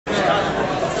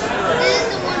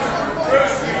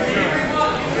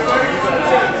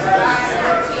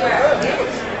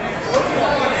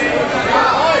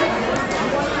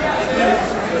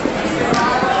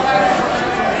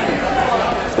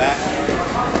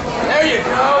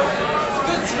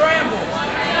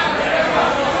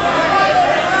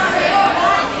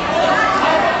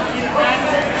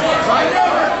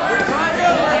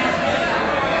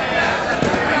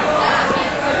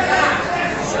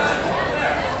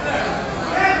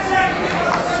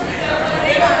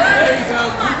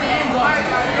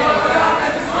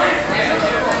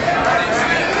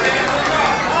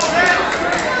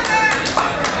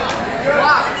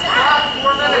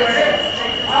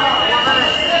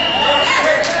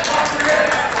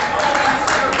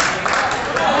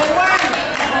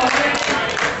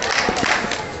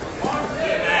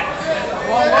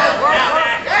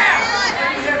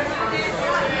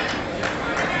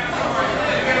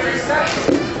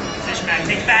Matt.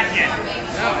 Take it back in.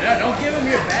 No, don't give him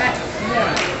your back. Come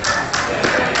on.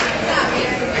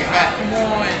 Come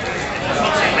on.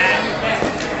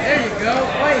 There you go.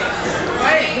 Wait.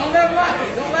 Don't let him lock you.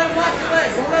 Don't let him lock your leg.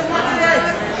 Don't let him lock your leg.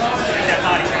 Get that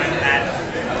body trying, Matt.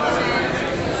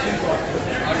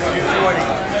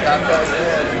 Stop that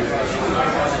head.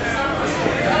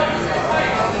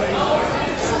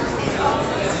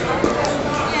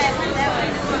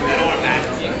 Good arm, Matt.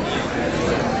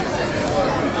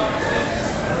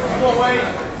 Come on, Wade.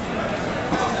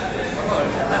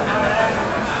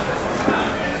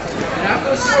 Not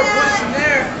those short points from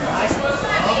there.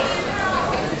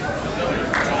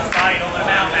 Control his body, don't let him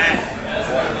out, Matt.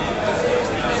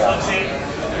 Let's see.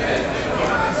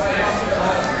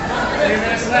 3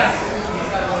 minutes left.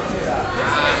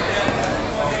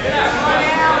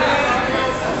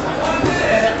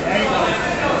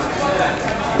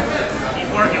 Keep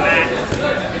working, Matt.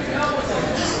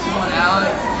 Come on,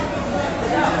 Alec.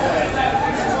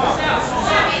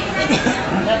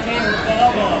 Left hand with the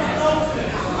elbow.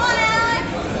 Come on, Alec.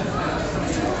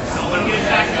 Don't let him get his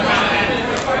back to the ground, Matt.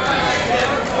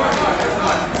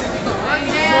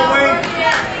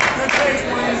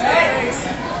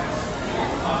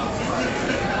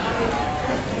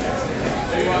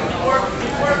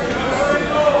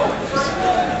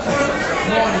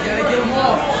 Come on, you gotta get them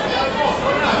off.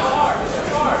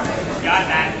 Got it,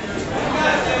 Matt.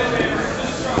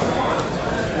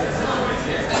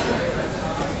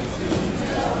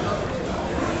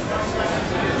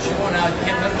 Come on, Alec. You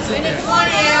can't let him sit there. Come on,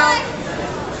 Alec.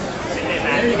 Sit there,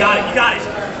 Matt. You got it, you got it.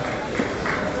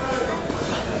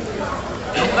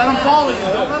 Don't let him follow you.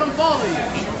 Don't let him follow you.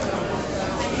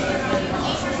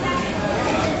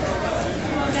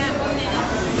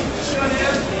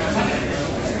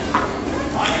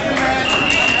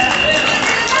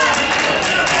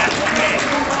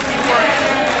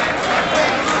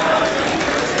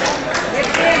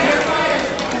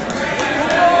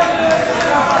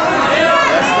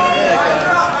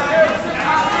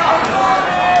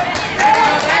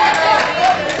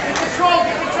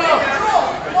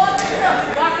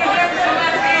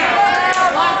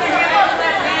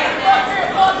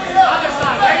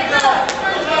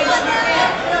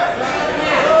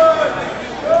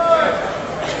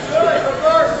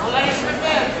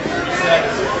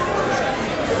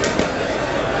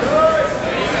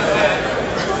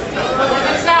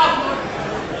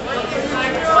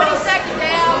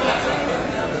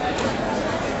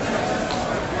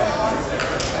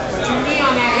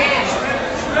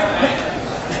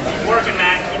 Keep working,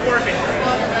 Matt. Keep working.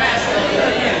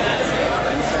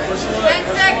 10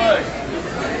 seconds.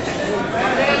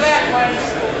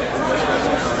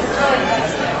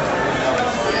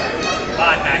 Come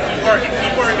on, Matt. Keep working.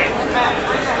 Keep working.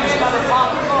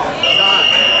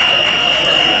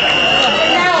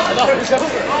 I thought it was over.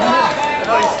 I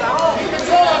thought he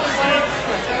stopped.